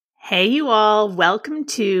Hey, you all. Welcome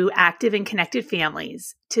to Active and Connected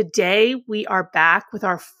Families. Today, we are back with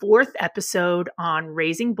our fourth episode on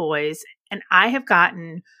raising boys, and I have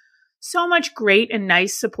gotten so much great and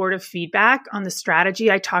nice supportive feedback on the strategy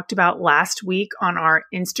I talked about last week on our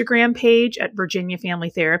Instagram page at Virginia Family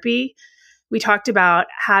Therapy. We talked about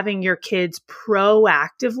having your kids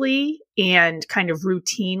proactively and kind of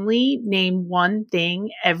routinely name one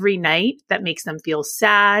thing every night that makes them feel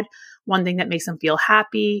sad, one thing that makes them feel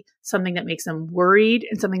happy, something that makes them worried,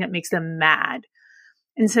 and something that makes them mad.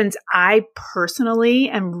 And since I personally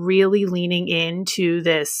am really leaning into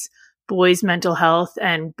this boys' mental health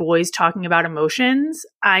and boys talking about emotions,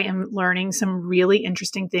 I am learning some really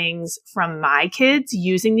interesting things from my kids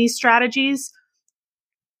using these strategies.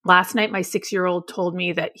 Last night, my 6-year-old told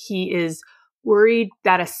me that he is worried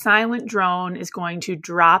that a silent drone is going to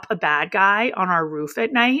drop a bad guy on our roof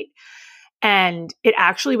at night. And it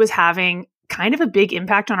actually was having kind of a big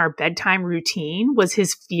impact on our bedtime routine, was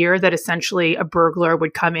his fear that essentially a burglar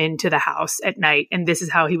would come into the house at night and this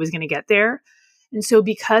is how he was going to get there. And so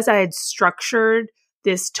because I had structured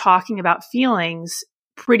this talking about feelings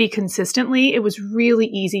pretty consistently, it was really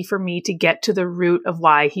easy for me to get to the root of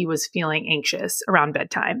why he was feeling anxious around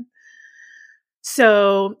bedtime.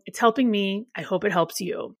 So it's helping me. I hope it helps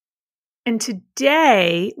you. And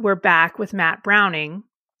today we're back with Matt Browning,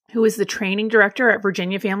 who is the training director at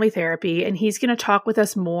Virginia Family Therapy, and he's going to talk with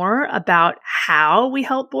us more about how we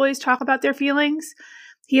help boys talk about their feelings.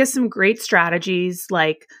 He has some great strategies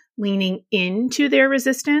like leaning into their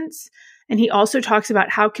resistance, and he also talks about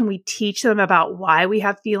how can we teach them about why we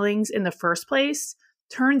have feelings in the first place.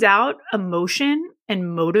 Turns out emotion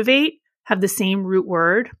and motivate have the same root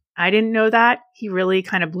word. I didn't know that. He really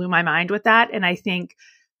kind of blew my mind with that, and I think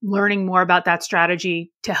learning more about that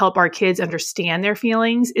strategy to help our kids understand their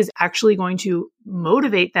feelings is actually going to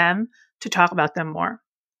motivate them to talk about them more.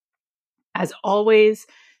 As always,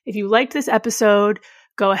 if you liked this episode,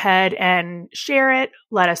 go ahead and share it,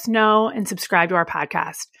 let us know, and subscribe to our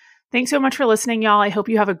podcast. Thanks so much for listening, y'all. I hope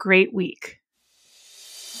you have a great week.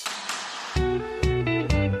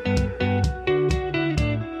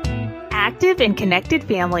 Active and Connected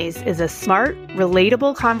Families is a smart,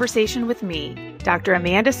 relatable conversation with me, Dr.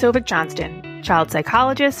 Amanda Sovic Johnston, child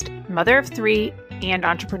psychologist, mother of 3, and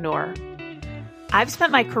entrepreneur. I've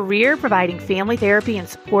spent my career providing family therapy and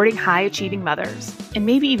supporting high-achieving mothers, and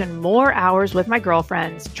maybe even more hours with my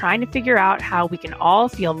girlfriends trying to figure out how we can all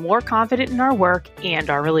feel more confident in our work and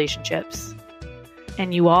our relationships.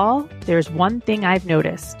 And you all, there's one thing I've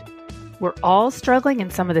noticed. We're all struggling in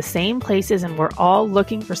some of the same places, and we're all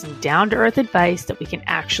looking for some down-to-earth advice that we can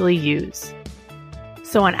actually use.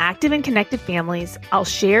 So on Active and Connected Families, I'll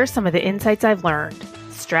share some of the insights I've learned,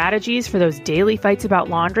 strategies for those daily fights about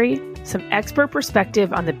laundry, some expert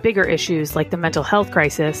perspective on the bigger issues like the mental health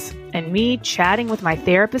crisis, and me chatting with my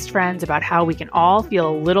therapist friends about how we can all feel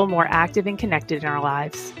a little more active and connected in our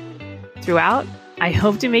lives. Throughout, I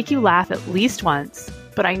hope to make you laugh at least once,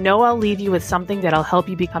 but I know I'll leave you with something that'll help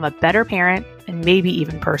you become a better parent and maybe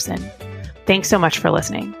even person. Thanks so much for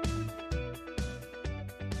listening.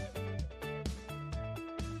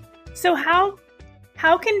 So how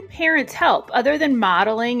can parents help other than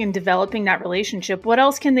modeling and developing that relationship? What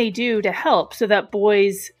else can they do to help so that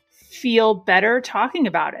boys feel better talking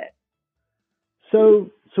about it? So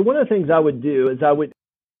one of the things I would do is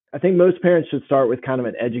I think most parents should start with kind of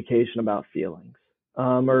an education about feelings,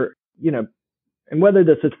 and whether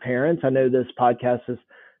this is parents, I know this podcast is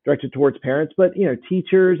directed towards parents, but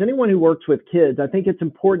teachers, anyone who works with kids, I think it's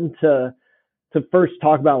important to first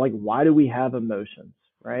talk about like, why do we have emotions?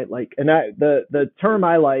 Right. Like, and the term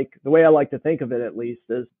I like, the way I like to think of it at least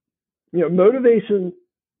is, motivation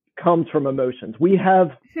comes from emotions. We have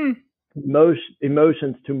most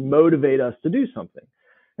emotions to motivate us to do something.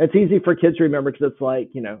 It's easy for kids to remember because it's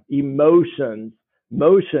like, emotions,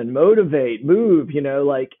 motion, motivate, move,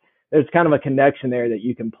 like there's kind of a connection there that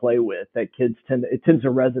you can play with that it tends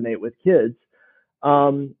to resonate with kids.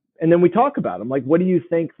 And then we talk about them. Like, what do you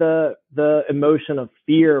think the emotion of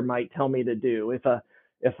fear might tell me to do? If a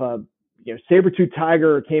saber-toothed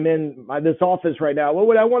tiger came in this office right now, what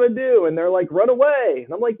would I want to do? And they're like, run away.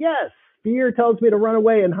 And I'm like, yes, fear tells me to run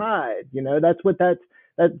away and hide. That's what that's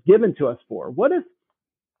given to us for. What if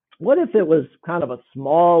it was kind of a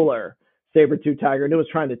smaller saber-toothed tiger and it was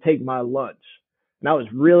trying to take my lunch? And I was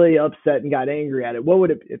really upset and got angry at it. What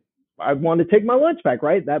would if I want to take my lunch back,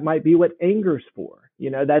 right? That might be what anger's for.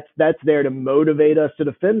 That's there to motivate us to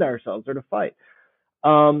defend ourselves or to fight.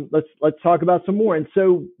 Let's talk about some more. And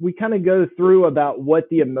so we kind of go through about what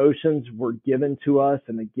the emotions were given to us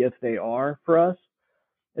and the gift they are for us.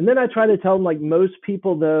 And then I try to tell them, like, most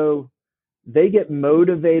people, though, they get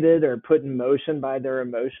motivated or put in motion by their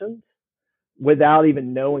emotions without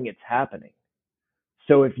even knowing it's happening.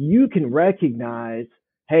 So if you can recognize,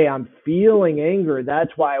 hey, I'm feeling anger,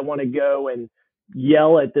 that's why I want to go and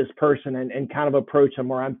yell at this person and kind of approach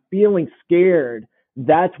them, or I'm feeling scared,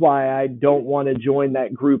 that's why I don't want to join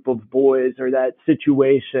that group of boys or that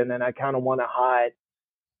situation and I kind of want to hide.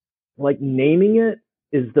 Like naming it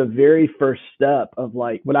is the very first step of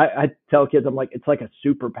like what I tell kids, I'm like, it's like a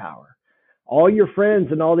superpower. All your friends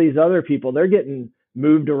and all these other people, they're getting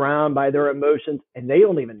moved around by their emotions and they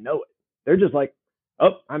don't even know it. They're just like,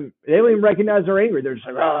 oh, they don't even recognize they're angry. They're just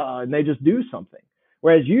like, oh, and they just do something.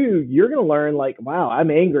 Whereas you're going to learn like, wow, I'm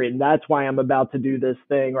angry and that's why I'm about to do this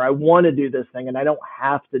thing, or I want to do this thing and I don't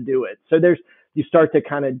have to do it. So you start to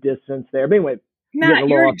kind of distance there. But anyway, Matt,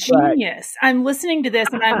 you're a genius. I'm listening to this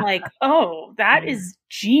and I'm like, oh, that is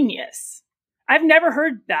genius. I've never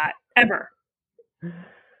heard that ever.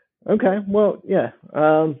 Okay. Well, yeah.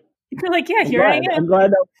 You're like, yeah, here I am.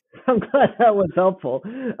 I'm glad that was helpful.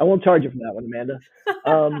 I won't charge you for that one, Amanda.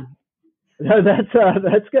 No,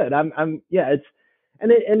 that's good.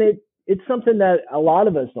 It's something that a lot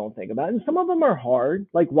of us don't think about, and some of them are hard.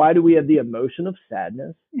 Like, why do we have the emotion of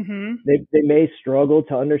sadness? Mm-hmm. They may struggle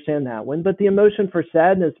to understand that one, but the emotion for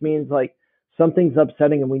sadness means like something's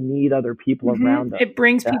upsetting and we need other people around us. It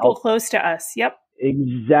brings people close to us. Yep.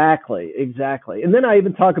 Exactly. And then I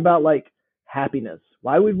even talk about like happiness.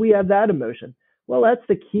 Why would we have that emotion? Well, that's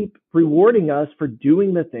to keep rewarding us for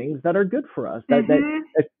doing the things that are good for us, that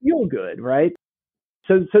feel good, right?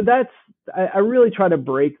 So that's, I really try to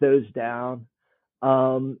break those down.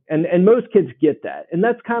 And most kids get that. And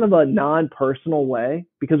that's kind of a non-personal way,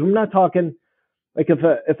 because we're not talking like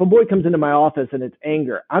if a boy comes into my office and it's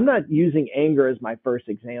anger, I'm not using anger as my first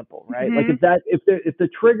example, right? Like if the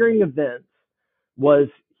triggering event was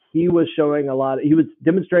he was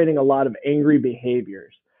demonstrating a lot of angry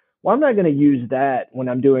behaviors. Well, I'm not going to use that when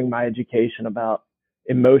I'm doing my education about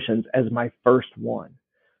emotions as my first one,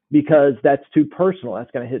 because that's too personal.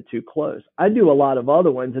 That's going to hit too close. I do a lot of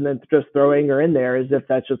other ones and then just throw anger in there as if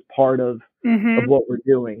that's just part of what we're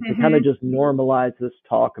doing to kind of just normalize this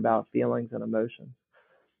talk about feelings and emotions.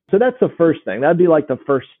 So that's the first thing. That'd be like the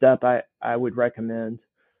first step I would recommend.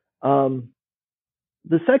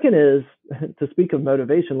 The second is to speak of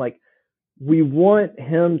motivation, like we want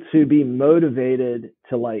him to be motivated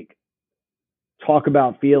to like talk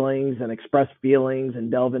about feelings and express feelings and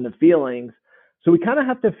delve into feelings. So we kind of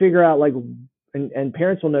have to figure out like, and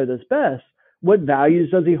parents will know this best, what values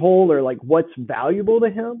does he hold, or like what's valuable to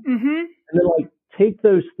him? And then like take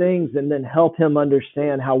those things and then help him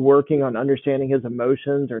understand how working on understanding his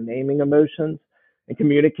emotions or naming emotions and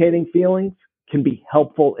communicating feelings can be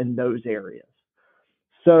helpful in those areas.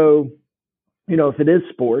 So, if it is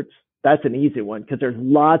sports, that's an easy one because there's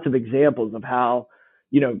lots of examples of how,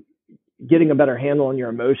 getting a better handle on your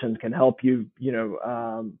emotions can help you,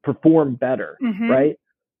 perform better, right?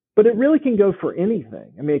 But it really can go for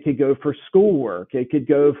anything. I mean, it could go for schoolwork. It could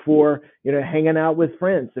go for, hanging out with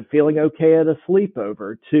friends, to feeling okay at a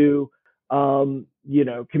sleepover, to,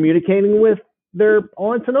 communicating with their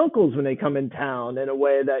aunts and uncles when they come in town in a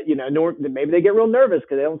way that, maybe they get real nervous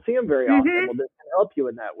because they don't see them very often. Well, this can help you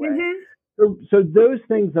in that way. So those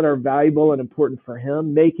things that are valuable and important for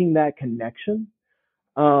him, making that connection.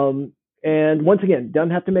 And once again,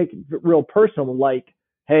 doesn't have to make it real personal. Like,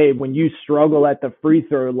 hey, when you struggle at the free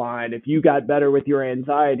throw line, if you got better with your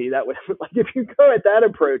anxiety, that would, like, if you go at that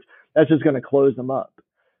approach, that's just going to close them up.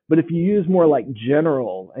 But if you use more like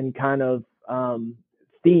general and kind of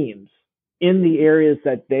themes in the areas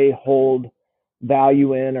that they hold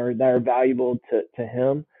value in or that are valuable to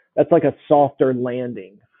him, that's like a softer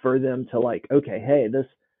landing for them to like, okay, hey,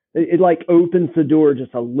 it like opens the door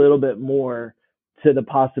just a little bit more to the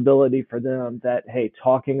possibility for them that, hey,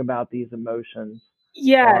 talking about these emotions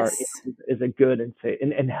is a good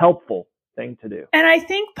and helpful thing to do. And I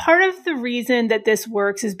think part of the reason that this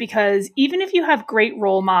works is because even if you have great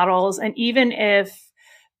role models, and even if,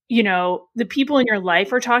 the people in your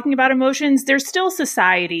life are talking about emotions, there's still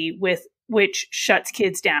society which shuts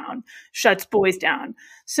kids down, shuts boys down.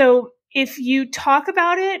 So if you talk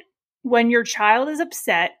about it when your child is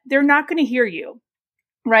upset, they're not going to hear you.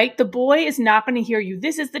 Right? The boy is not going to hear you.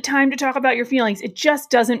 This is the time to talk about your feelings. It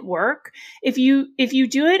just doesn't work. If you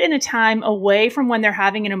do it in a time away from when they're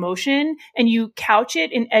having an emotion and you couch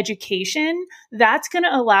it in education, that's going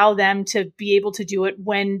to allow them to be able to do it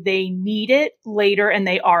when they need it later and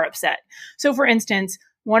they are upset. So for instance,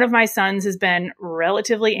 one of my sons has been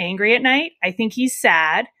relatively angry at night. I think he's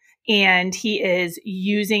sad and he's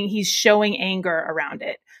showing anger around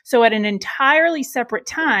it. So at an entirely separate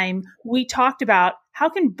time, we talked about how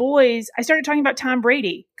can boys, I started talking about Tom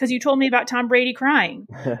Brady because you told me about Tom Brady crying,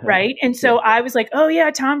 right? And so I was like, oh yeah,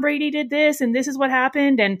 Tom Brady did this and this is what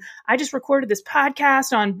happened. And I just recorded this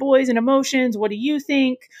podcast on boys and emotions. What do you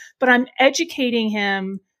think? But I'm educating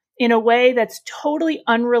him in a way that's totally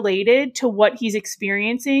unrelated to what he's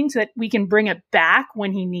experiencing so that we can bring it back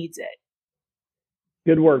when he needs it.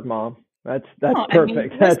 Good work, Mom. That's perfect. I mean,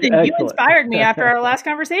 that's listen, excellent. You inspired me after our last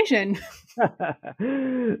conversation.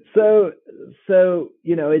 So, first of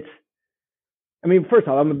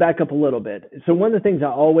all, I'm going to back up a little bit. So one of the things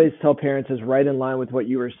I always tell parents is right in line with what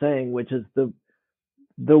you were saying, which is the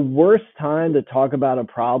worst time to talk about a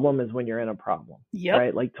problem is when you're in a problem,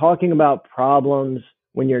 right? Like talking about problems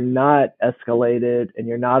when you're not escalated and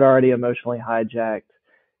you're not already emotionally hijacked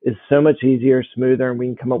is so much easier, smoother, and we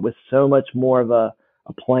can come up with so much more of a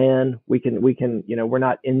plan. We can, we're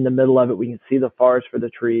not in the middle of it. We can see the forest for the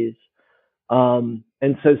trees. And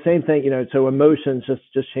so same thing, so emotions, just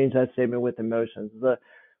change that statement with emotions.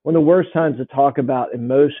 One of the worst times to talk about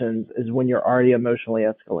emotions is when you're already emotionally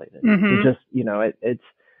escalated. Mm-hmm.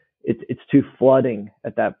 It's too flooding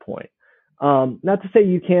at that point. Not to say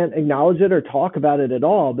you can't acknowledge it or talk about it at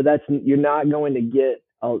all, but you're not going to get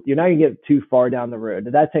too far down the road.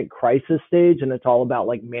 That's at crisis stage, and it's all about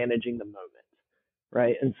like managing the moment.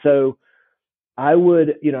 Right. And so I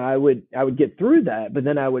would get through that, but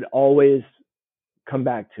then I would always come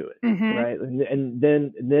back to it. Mm-hmm. Right. And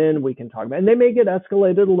then we can talk about it. And they may get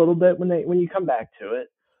escalated a little bit when you come back to it.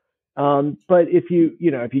 But if you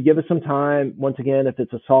give us some time, once again, if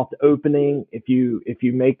it's a soft opening, if you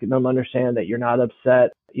make them understand that you're not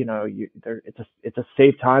upset, it's a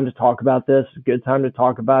safe time to talk about this, a good time to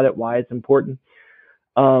talk about it, why it's important.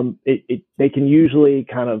 They can usually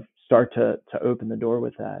kind of start to open the door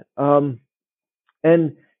with that.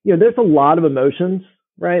 And there's a lot of emotions,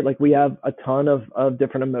 right? Like we have a ton of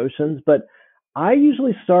different emotions, but I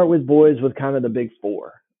usually start with boys with kind of the big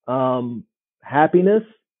four. Happiness,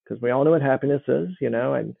 because we all know what happiness is,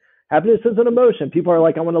 and happiness is an emotion. People are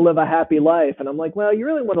like, I want to live a happy life. And I'm like, well, you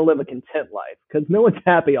really want to live a content life because no one's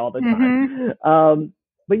happy all the time. Mm-hmm.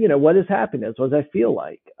 But what is happiness? What does that feel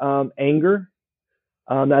like? Anger.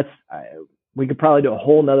 We could probably do a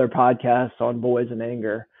whole nother podcast on boys and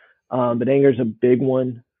anger. But anger is a big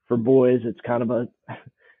one for boys. It's kind of in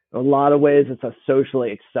a lot of ways, it's a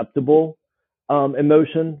socially acceptable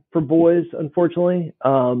emotion for boys, unfortunately.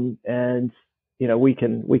 And we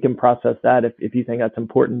can process that if you think that's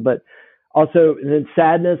important. But also then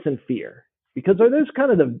sadness and fear, because those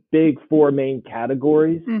kind of the big four main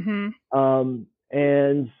categories. Mm-hmm.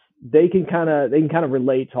 And they can kind of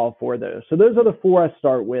relate to all four of those. So those are the four I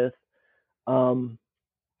start with.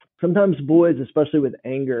 Sometimes boys, especially with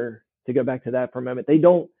anger, to go back to that for a moment, they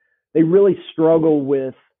really struggle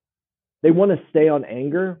with, they want to stay on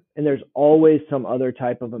anger, and there's always some other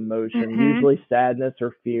type of emotion, mm-hmm. usually sadness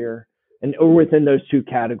or fear, or within those two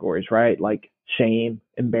categories, right? Like shame,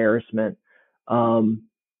 embarrassment, that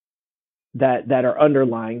are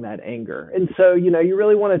underlying that anger. And so, you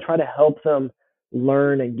really want to try to help them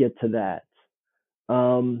learn and get to that.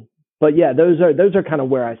 But yeah, those are kind of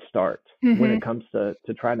where I start mm-hmm. when it comes to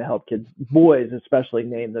trying to help kids, boys especially,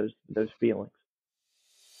 name those feelings.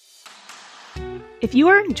 If you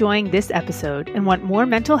are enjoying this episode and want more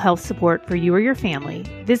mental health support for you or your family,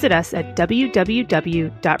 visit us at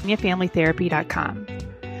www.bringitfamilytherapy.com.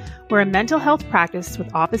 We're a mental health practice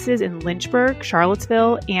with offices in Lynchburg,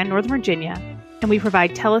 Charlottesville, and Northern Virginia, and we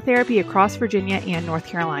provide teletherapy across Virginia and North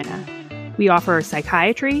Carolina. We offer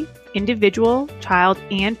psychiatry, individual, child,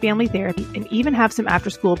 and family therapy, and even have some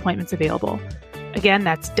after-school appointments available. Again,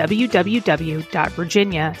 that's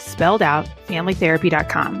www.virginia, spelled out,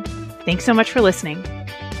 familytherapy.com. Thanks so much for listening.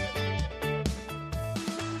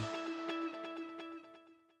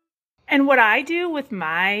 And what I do with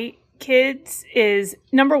my kids is,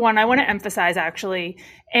 number one, I want to emphasize actually,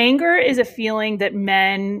 anger is a feeling that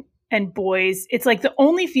men and boys, it's like the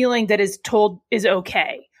only feeling that is told is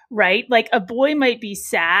okay. Right? Like a boy might be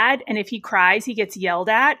sad, and if he cries, he gets yelled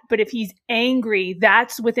at. But if he's angry,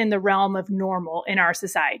 that's within the realm of normal in our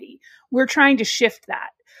society. We're trying to shift that.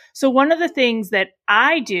 So one of the things that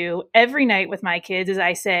I do every night with my kids is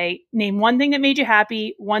I say, name one thing that made you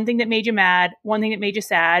happy, one thing that made you mad, one thing that made you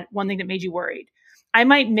sad, one thing that made you worried. I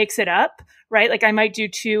might mix it up, right? Like I might do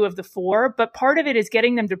two of the four, but part of it is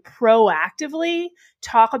getting them to proactively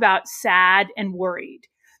talk about sad and worried,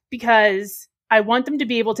 because I want them to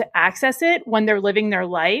be able to access it when they're living their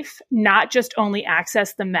life, not just only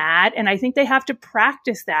access the mad. And I think they have to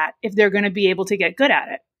practice that if they're going to be able to get good at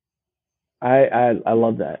it. I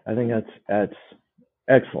love that. I think that's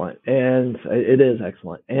excellent. And it is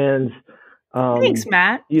excellent. And Thanks,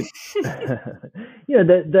 Matt. You,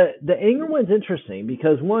 the anger one's interesting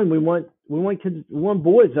because one, we want kids, we want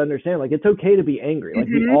boys to understand like it's okay to be angry. Like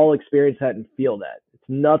we all experience that and feel that. It's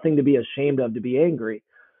nothing to be ashamed of to be angry.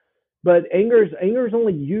 But anger is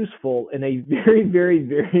only useful in a very, very,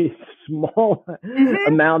 very small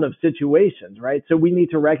amount of situations, right? So we need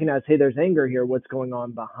to recognize, hey, there's anger here. What's going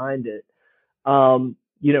on behind it? I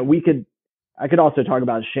could also talk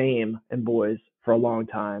about shame in boys for a long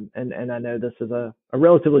time, and I know this is a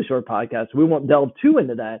relatively short podcast, so we won't delve too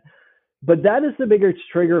into that. But that is the biggest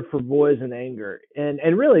trigger for boys and anger, and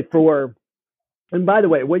really for. And by the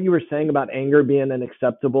way, what you were saying about anger being an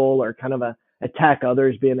acceptable or kind of a attack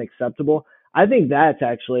others being acceptable, I think that's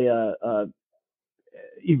actually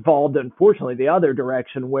evolved, unfortunately, the other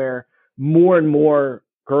direction where more and more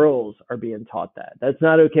girls are being taught that. That's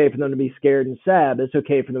not okay for them to be scared and sad. It's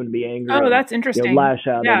okay for them to be angry. Oh, that's interesting. Lash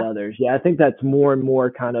out at others. Yeah, I think that's more and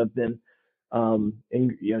more kind of been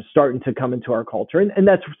starting to come into our culture. And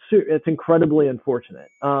it's incredibly unfortunate.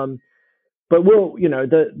 But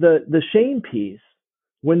the shame piece,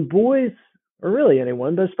 when boys, or really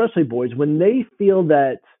anyone, but especially boys, when they feel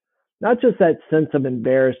that, not just that sense of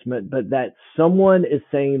embarrassment, but that someone is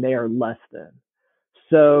saying they are less than.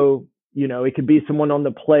 So, it could be someone on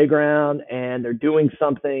the playground and they're doing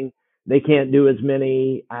something. They can't do as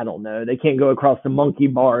many, I don't know, they can't go across the monkey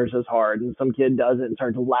bars as hard. And some kid does it and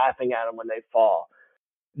starts laughing at them when they fall.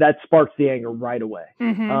 That sparks the anger right away.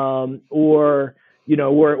 Or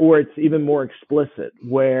it's even more explicit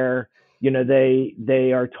where,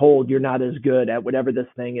 they are told you're not as good at whatever this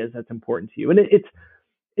thing is that's important to you. And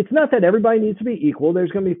it's not that everybody needs to be equal.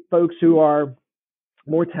 There's going to be folks who are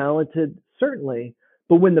more talented, certainly.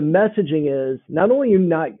 But when the messaging is not only you're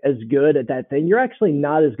not as good at that thing, you're actually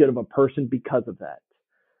not as good of a person because of that.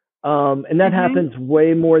 And that happens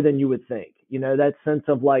way more than you would think. That sense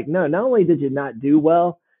of like, no, not only did you not do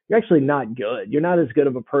well, you're actually not good. You're not as good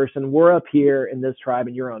of a person. We're up here in this tribe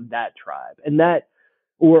and you're on that tribe. And that,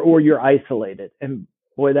 or you're isolated. And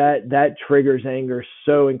boy, that triggers anger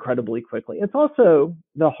so incredibly quickly. It's also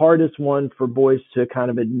the hardest one for boys to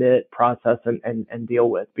kind of admit, process, and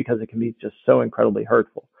deal with because it can be just so incredibly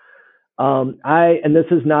hurtful. And this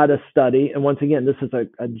is not a study, and once again, this is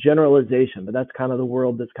a generalization, but that's kind of the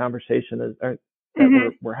world this conversation is that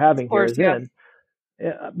we're having here is in.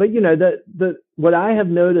 But what I have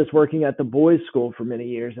noticed working at the boys' school for many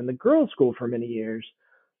years and the girls' school for many years,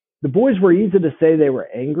 the boys were easy to say they were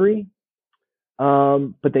angry.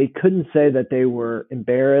 But they couldn't say that they were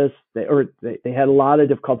embarrassed. They had a lot of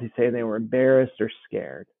difficulty saying they were embarrassed or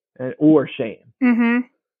scared or shame.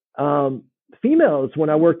 Females, when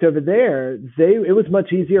I worked over there, it was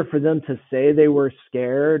much easier for them to say they were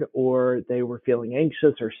scared or they were feeling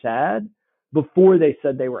anxious or sad before they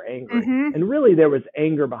said they were angry. And really there was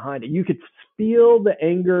anger behind it. You could feel the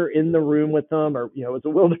anger in the room with them, or, it was a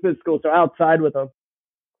wilderness school, so outside with them.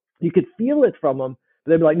 You could feel it from them.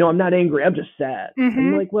 But they'd be like, no, I'm not angry. I'm just sad. And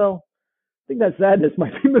I'm like, well, I think that sadness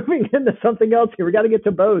might be moving into something else here. We got to get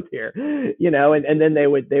to both here, and then they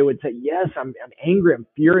would say, yes, I'm angry. I'm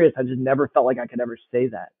furious. I just never felt like I could ever say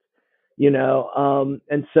that,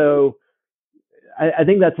 and so I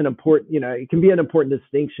think that's an important, it can be an important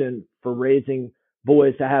distinction for raising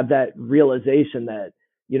boys to have that realization that,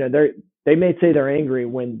 they may say they're angry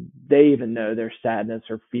when they even know there's sadness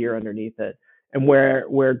or fear underneath it. And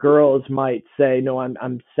where girls might say, no,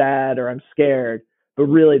 I'm sad or I'm scared, but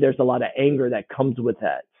really there's a lot of anger that comes with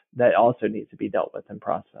that also needs to be dealt with and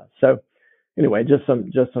processed. So anyway, just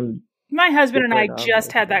some. My husband and I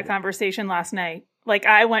just had that conversation last night. Like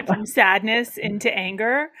I went from sadness into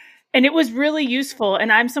anger, and it was really useful. And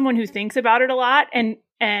I'm someone who thinks about it a lot, and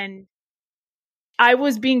I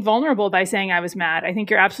was being vulnerable by saying I was mad. I think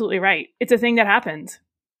you're absolutely right. It's a thing that happens.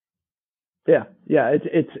 Yeah.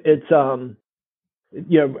 It's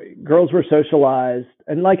girls were socialized,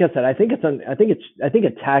 and like I said, I think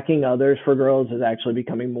attacking others for girls is actually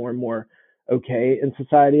becoming more and more okay in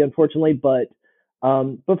society, unfortunately. But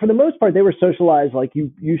for the most part, they were socialized like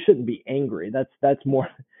you shouldn't be angry. That's more,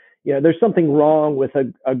 there's something wrong with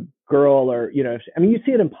a girl, or you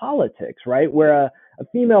see it in politics, right? Where a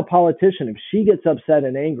female politician, if she gets upset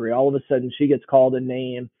and angry, all of a sudden she gets called a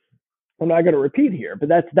name. I'm not going to repeat here, but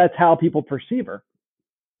that's how people perceive her.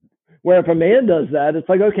 Where if a man does that, it's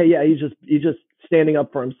like, okay, yeah, he's just standing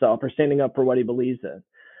up for himself or standing up for what he believes in.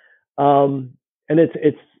 And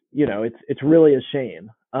it's really a shame.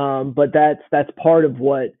 But that's part of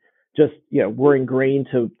what just, we're ingrained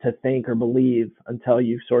to think or believe until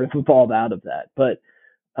you sort of evolve out of that. But,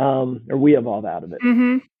 or we evolve out of it.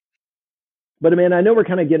 But I mean, I know we're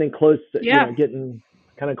kind of getting close to, getting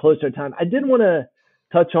kind of close to our time. I did want to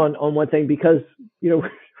touch on one thing because,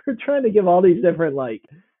 we're trying to give all these different, like,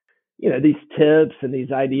 these tips and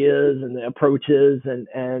these ideas and the approaches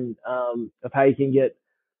and of how you can get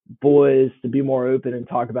boys to be more open and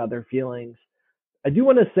talk about their feelings. I do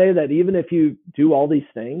want to say that even if you do all these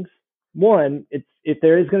things, one, if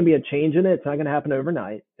there is going to be a change in it, it's not going to happen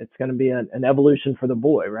overnight. It's going to be an evolution for the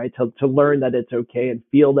boy, right? To learn that it's okay and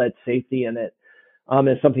feel that safety in it.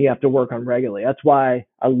 Is something you have to work on regularly. That's why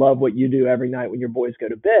I love what you do every night when your boys go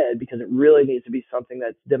to bed, because it really needs to be something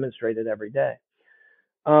that's demonstrated every day.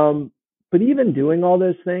 But even doing all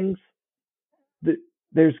those things,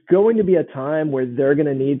 there's going to be a time where they're going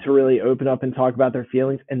to need to really open up and talk about their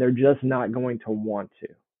feelings, and they're just not going to want to.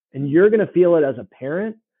 And you're going to feel it as a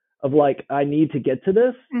parent of like, I need to get to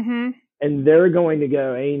this. Mm-hmm. And they're going to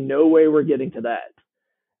go, ain't no way we're getting to that.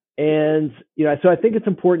 And, so I think it's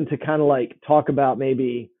important to kind of like talk about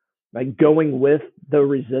maybe like going with the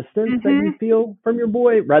resistance that you feel from your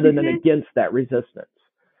boy rather than against that resistance.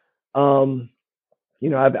 I've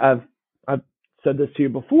said this to you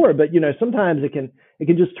before, but sometimes it can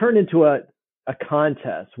just turn into a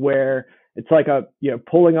contest where it's like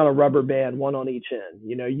pulling on a rubber band, one on each end.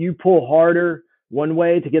 You pull harder one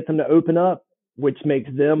way to get them to open up, which makes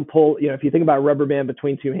them pull, if you think about a rubber band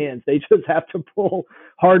between two hands, they just have to pull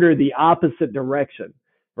harder the opposite direction,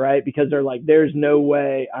 right? Because they're like, there's no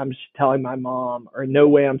way I'm telling my mom, or no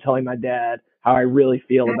way I'm telling my dad how I really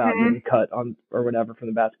feel about getting cut on or whatever from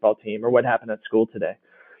the basketball team or what happened at school today.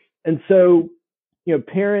 And so,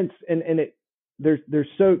 parents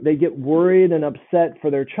they get worried and upset for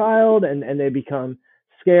their child, and they become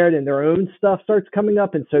scared, and their own stuff starts coming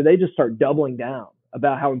up. And so they just start doubling down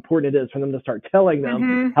about how important it is for them to start telling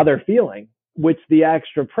them how they're feeling, which the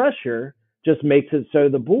extra pressure just makes it so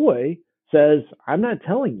the boy says, I'm not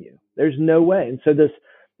telling you. There's no way. And so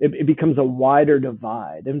it becomes a wider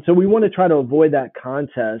divide. And so we want to try to avoid that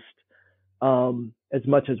contest as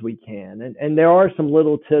much as we can. And there are some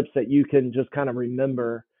little tips that you can just kind of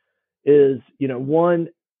remember is, one,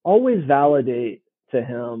 always validate to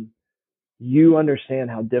him, you understand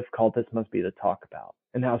how difficult this must be to talk about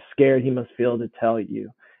and how scared he must feel to tell you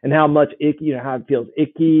and how much how it feels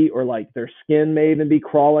icky or like their skin may even be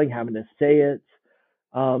crawling, having to say it.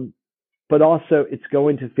 But also it's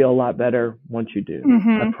going to feel a lot better once you do.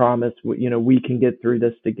 I promise, we can get through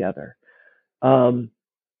this together.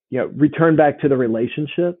 Return back to the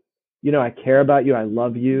relationship. I care about you. I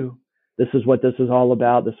love you. This is what this is all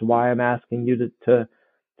about. This is why I'm asking you to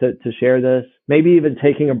share this. Maybe even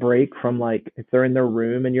taking a break from, like, if they're in their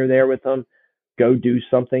room and you're there with them, go do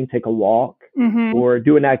something, take a walk or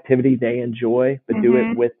do an activity they enjoy, but do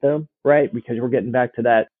it with them, right? Because we're getting back to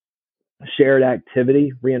that shared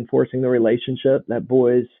activity, reinforcing the relationship that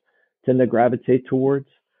boys tend to gravitate towards.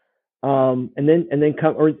 And then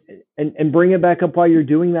come and bring it back up while you're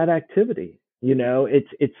doing that activity. We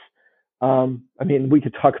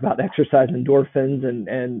could talk about exercise endorphins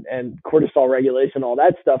and cortisol regulation, all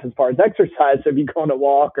that stuff as far as exercise. So if you go on a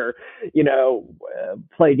walk or,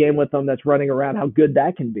 play a game with them that's running around, how good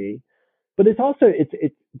that can be. But it's also,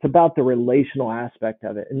 it's about the relational aspect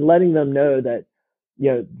of it and letting them know that,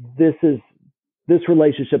 this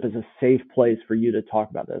relationship is a safe place for you to talk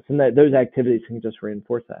about this, and that those activities can just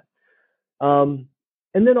reinforce that. And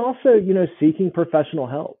then also, seeking professional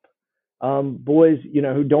help. Boys,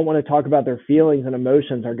 who don't want to talk about their feelings and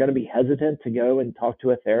emotions are going to be hesitant to go and talk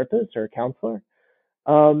to a therapist or a counselor.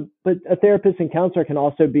 But a therapist and counselor can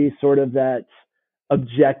also be sort of that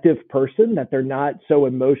objective person that they're not so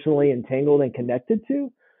emotionally entangled and connected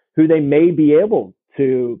to, who they may be able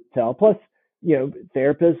to tell. Plus,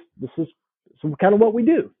 therapists, this is kind of what we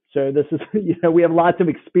do. So this is, we have lots of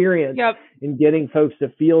experience in getting folks to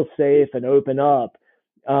feel safe and open up,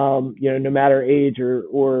 no matter age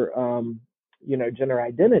or gender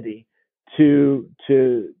identity, to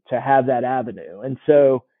have that avenue. And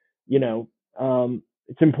so,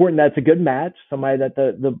 it's important that it's a good match, somebody that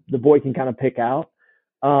the boy can kind of pick out,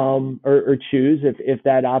 or choose if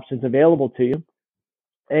that option's available to you.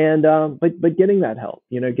 And, but getting that help,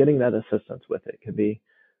 getting that assistance with it can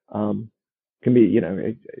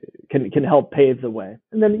help pave the way.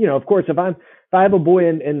 And then, of course, if I have a boy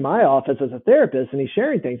in my office as a therapist and he's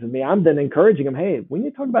sharing things with me, I'm then encouraging him, hey, when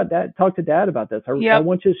you talk about that, talk to dad about this. I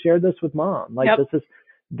want you to share this with mom. Like this is,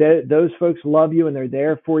 those folks love you and they're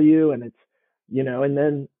there for you. And it's, and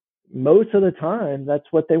then most of the time that's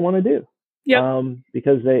what they want to do.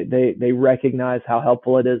 Because they recognize how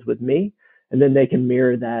helpful it is with me. And then they can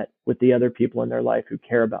mirror that with the other people in their life who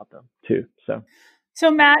care about them too.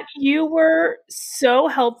 So Matt, you were so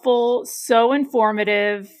helpful, so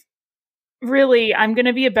informative. Really, I'm going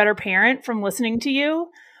to be a better parent from listening to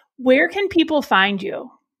you. Where can people find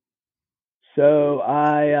you? So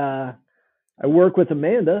I work with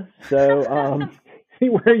Amanda. So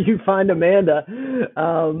where you find Amanda,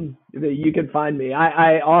 you can find me.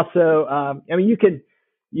 I also, you can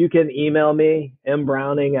email me,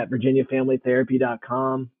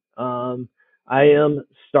 mbrowning@virginiafamilytherapy.com. I am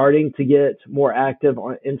starting to get more active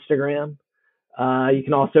on Instagram. You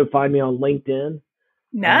can also find me on LinkedIn.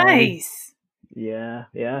 Nice. Yeah.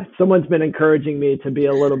 Someone's been encouraging me to be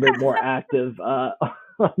a little bit more active on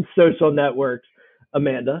social networks,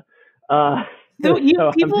 Amanda. The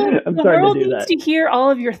world needs to hear all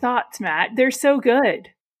of your thoughts, Matt. They're so good.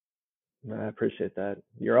 I appreciate that.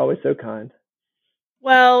 You're always so kind.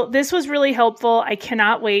 Well, this was really helpful. I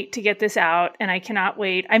cannot wait to get this out, and I cannot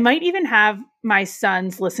wait. I might even have my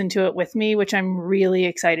sons listen to it with me, which I'm really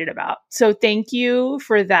excited about. So thank you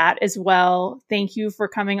for that as well. Thank you for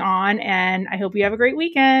coming on, and I hope you have a great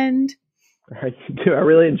weekend. I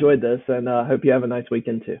really enjoyed this, and I hope you have a nice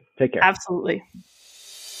weekend too. Take care. Absolutely.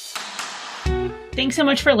 Thanks so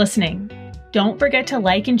much for listening. Don't forget to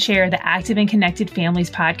like and share the Active and Connected Families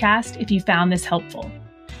podcast if you found this helpful.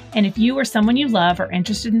 And if you or someone you love are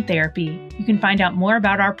interested in therapy, you can find out more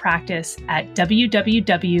about our practice at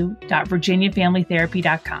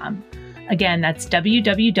www.virginiafamilytherapy.com. Again, that's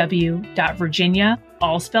www.virginia,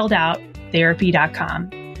 all spelled out, therapy.com.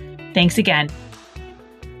 Thanks again.